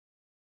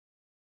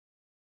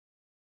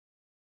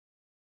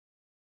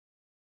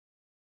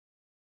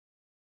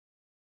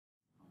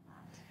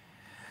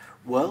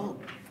Well,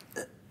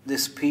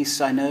 this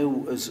piece I know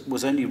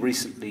was only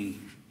recently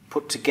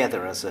put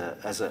together as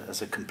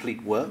a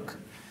complete work,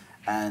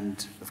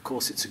 and of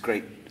course it's a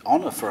great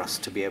honor for us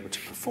to be able to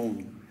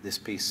perform this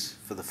piece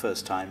for the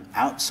first time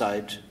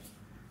outside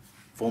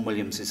Vaughan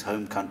Williams'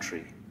 home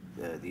country,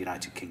 the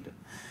United Kingdom.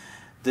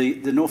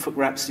 The Norfolk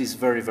Rhapsody is a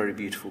very, very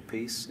beautiful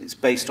piece. It's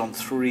based on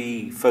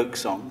 3 folk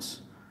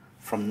songs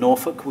from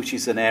Norfolk, which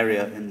is an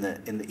area in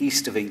the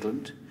east of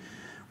England,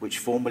 which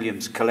Vaughan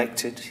Williams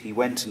collected. He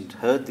went and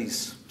heard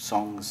these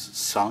songs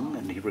sung,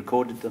 and he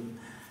recorded them.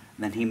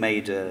 And then he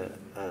made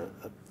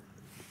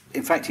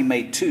in fact, he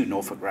made 2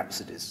 Norfolk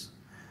Rhapsodies.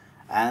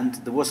 And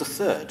there was a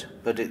third,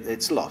 but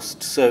it's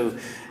lost. So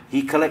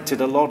he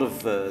collected a lot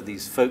of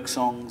these folk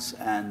songs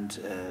and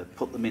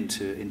put them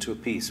into a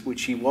piece,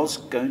 which he was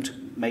going to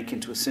make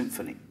into a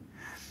symphony.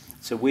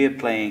 So we're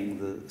playing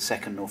the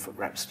second Norfolk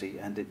Rhapsody,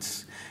 and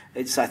it's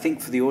I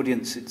think for the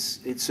audience,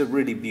 it's a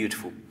really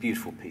beautiful,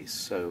 beautiful piece.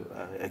 So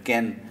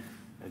again,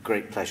 a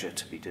great pleasure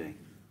to be doing.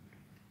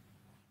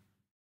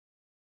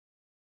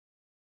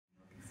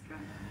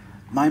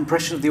 My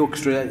impression of the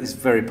orchestra is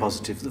very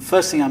positive. The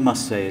first thing I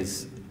must say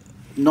is,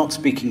 not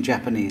speaking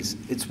Japanese,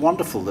 it's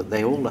wonderful that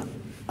they all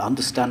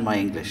understand my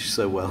English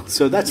so well.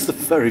 So that's the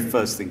very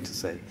first thing to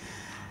say.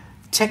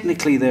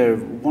 Technically, they're a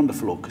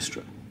wonderful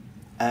orchestra.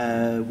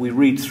 We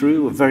read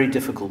through a very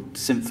difficult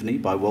symphony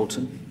by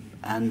Walton,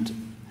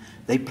 and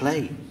they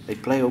play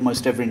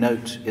almost every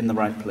note in the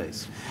right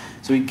place.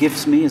 So it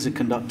gives me, as a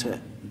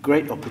conductor, a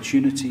great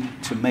opportunity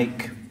to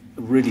make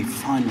a really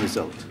fine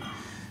result.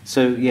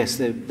 So yes,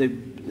 they're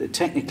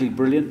technically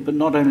brilliant, but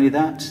not only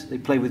that, they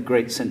play with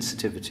great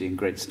sensitivity and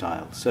great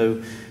style.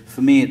 So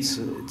for me, it's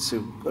a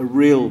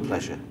real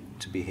pleasure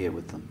to be here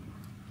with them.